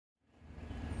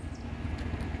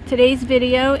Today's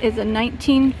video is a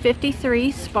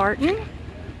 1953 Spartan,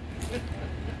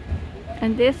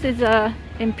 and this is a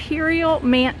Imperial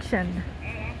Mansion,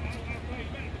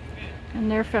 and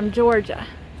they're from Georgia.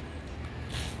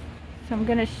 So I'm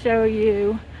going to show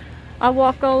you. I'll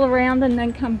walk all around and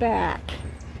then come back.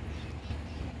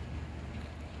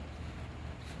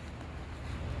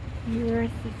 Here's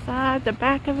the side, the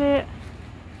back of it.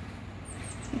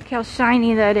 Look how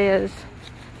shiny that is.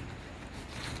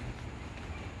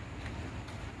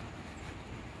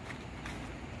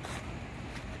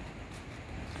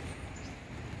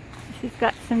 She's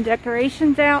got some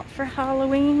decorations out for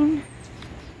Halloween.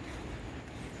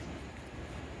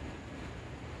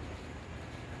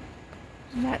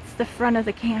 And that's the front of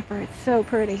the camper. It's so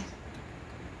pretty.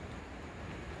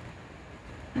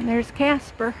 And there's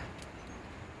Casper.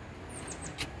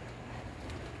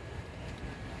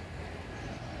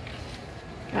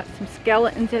 Got some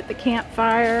skeletons at the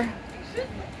campfire.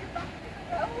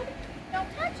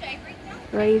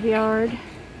 Graveyard.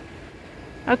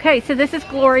 Okay, so this is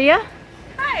Gloria.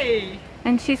 Hi!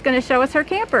 And she's going to show us her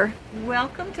camper.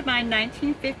 Welcome to my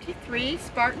 1953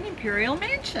 Spartan Imperial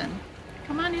Mansion.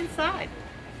 Come on inside.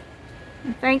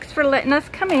 And thanks for letting us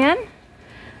come in.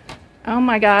 Oh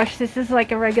my gosh, this is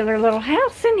like a regular little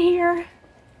house in here.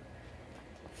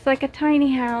 It's like a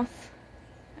tiny house.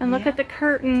 And look at the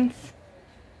curtains.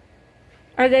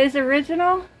 Are those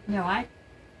original? No, I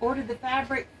ordered the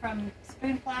fabric from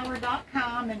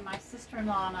spoonflower.com and my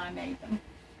sister-in-law and I made them.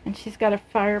 And she's got a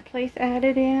fireplace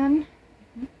added in.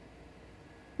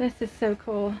 This is so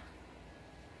cool.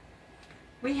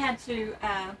 We had to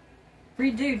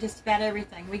redo just about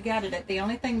everything. We gutted it. The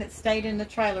only thing that stayed in the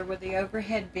trailer were the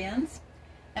overhead bins.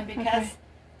 And because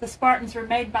the Spartans were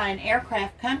made by an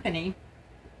aircraft company,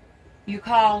 you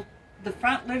call the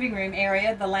front living room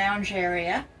area the lounge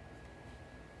area.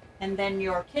 And then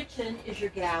your kitchen is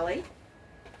your galley.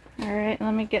 Alright,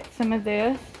 let me get some of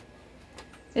this.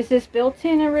 Is this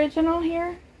built-in original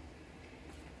here?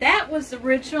 That was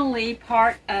originally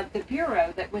part of the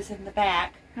bureau that was in the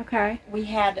back. Okay. We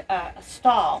had a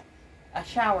stall, a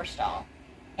shower stall,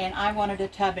 and I wanted a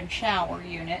tub and shower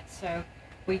unit, so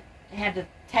we had to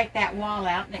take that wall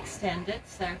out and extend it.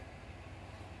 So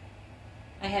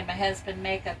I had my husband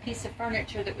make a piece of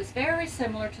furniture that was very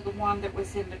similar to the one that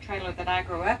was in the trailer that I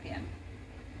grew up in.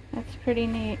 That's pretty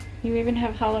neat. You even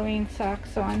have Halloween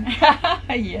socks on.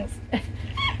 Yes.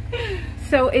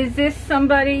 So is this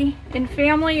somebody in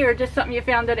family or just something you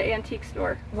found at an antique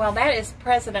store? Well, that is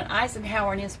President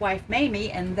Eisenhower and his wife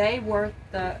Mamie, and they were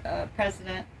the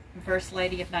President and First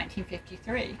Lady of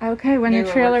 1953. Okay, when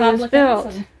the trailer was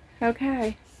built.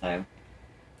 Okay. So,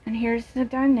 and here's the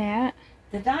dinette.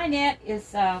 The dinette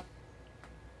is a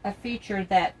feature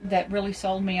that really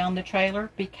sold me on the trailer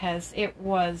because it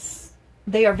was...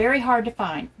 They are very hard to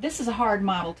find. This is a hard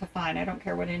model to find. I don't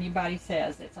care what anybody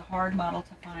says. It's a hard model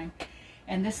to find.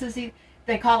 And this is,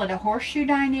 they call it a horseshoe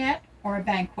dinette or a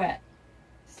banquet.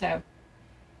 So,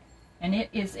 and it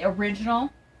is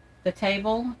original. The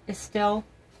table is still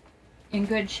in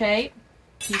good shape.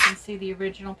 You can see the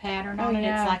original pattern on it.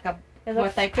 It's like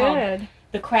what they call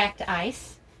the cracked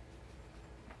ice.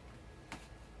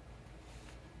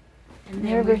 And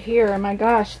over here, oh my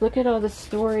gosh, look at all the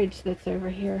storage that's over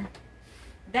here.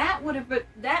 That would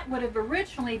have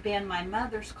originally been my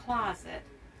mother's closet,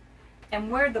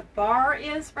 and where the bar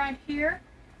is right here,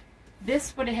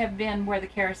 this would have been where the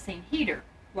kerosene heater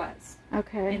was.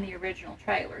 Okay. In the original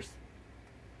trailers.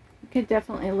 You could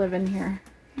definitely live in here.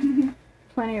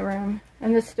 Plenty of room.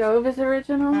 And the stove is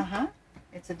original? Uh-huh.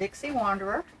 It's a Dixie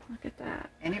Wanderer. Look at that.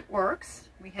 And it works.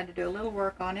 We had to do a little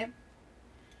work on it.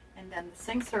 And then the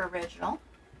sinks are original.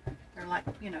 They're like,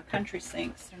 you know, country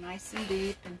sinks. They're nice and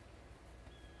deep. And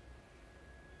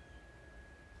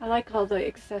I like all the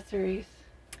accessories.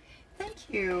 thank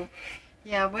you.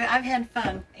 Yeah, well, I've had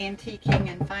fun antiquing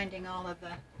and finding all of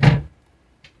the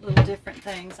little different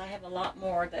things. I have a lot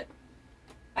more that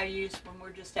I use when we're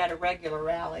just at a regular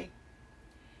rally.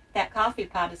 That coffee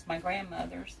pot is my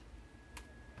grandmother's.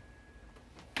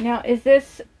 Now, is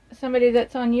this somebody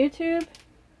that's on YouTube?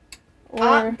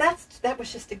 Or that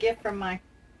was just a gift from my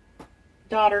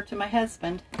daughter to my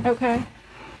husband. Okay.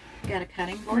 Got a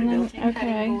cutting board, built-in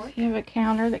cutting board. So you have a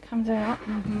counter that comes out.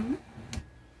 And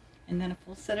then a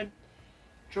full set of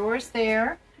drawers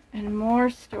there. And more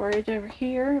storage over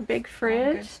here. A big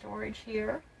fridge. Good storage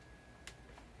here.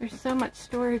 There's so much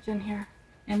storage in here.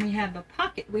 And we have a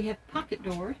pocket. We have pocket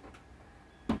doors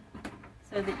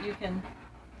so that you can.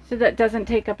 So that doesn't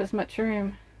take up as much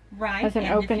room. Right. As an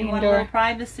and opening if you want door. a little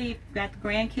privacy, if you've got the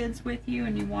grandkids with you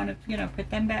and you want to, you know, put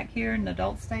them back here and the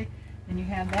adults stay, then you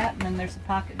have that. And then there's a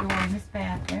pocket door in this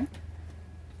bathroom.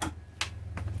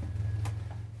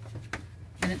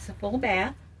 And it's a full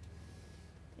bath.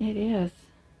 It is.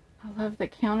 I love the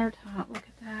countertop. Look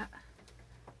at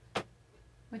that.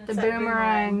 With the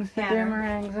boomerangs. The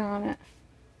boomerangs on it.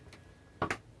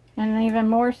 And even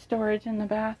more storage in the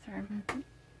bathroom. Mm-hmm.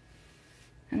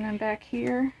 And then back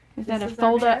here, is that a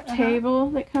fold-up table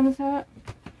that comes up?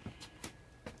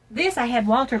 This I had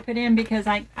Walter put in because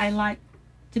I like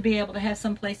to be able to have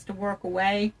some place to work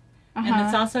away. And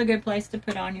it's also a good place to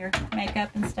put on your makeup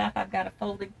and stuff. I've got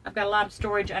a lot of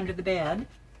storage under the bed.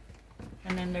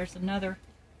 And then there's another.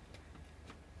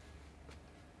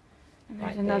 And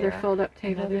there's another fold-up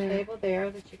table there. Another table there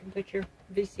that you can put your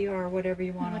VCR or whatever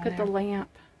you want on there. Look at the lamp.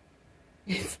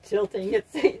 It's tilting.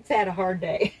 It's had a hard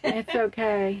day. It's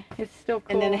okay. It's still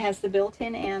cool. And then it has the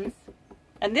built-in ends.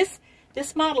 And this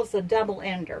model is a double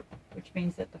ender, which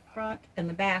means that the front and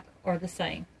the back are the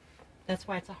same. That's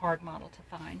why it's a hard model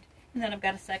to find. And then I've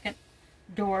got a second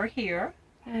door here.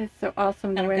 That is so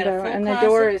awesome, the And window. And the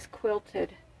door is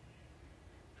quilted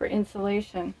for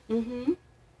insulation. Mm-hmm.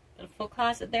 Got a full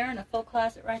closet there and a full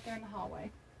closet right there in the hallway.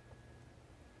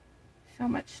 So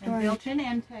much storage. And built-in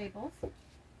end tables.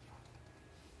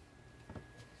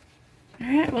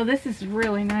 Alright, well this is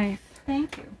really nice.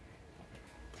 Thank you.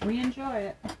 We enjoy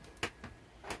it.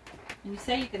 And you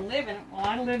say you can live in it. Well,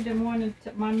 I lived in one,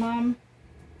 my mom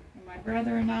and my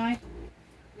brother and I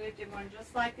lived in one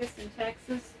just like this in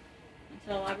Texas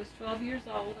until I was 12 years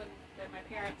old, and then my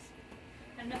parents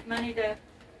had enough money to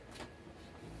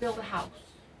build a house.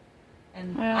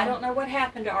 And I don't know what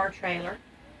happened to our trailer,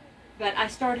 but I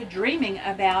started dreaming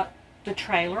about the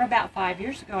trailer about 5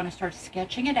 years ago, and I started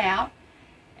sketching it out.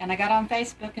 And I got on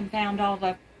Facebook and found all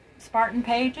the Spartan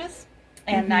pages,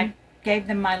 and I gave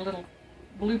them my little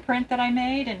blueprint that I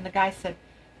made, and the guy said,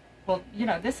 well, you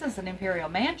know, this is an Imperial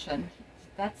Mansion.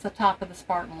 That's the top of the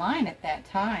Spartan line at that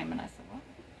time. And I said, well,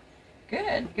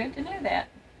 good to know that.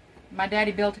 My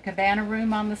daddy built a cabana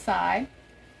room on the side,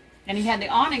 and he had the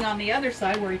awning on the other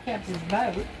side where he kept his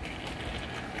boat.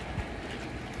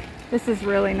 This is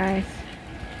really nice.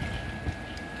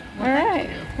 Well, all right.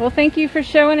 Well, thank you for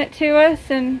showing it to us,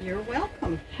 and you're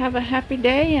welcome. Have a happy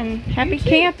day and happy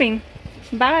camping.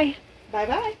 Bye.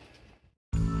 Bye-bye.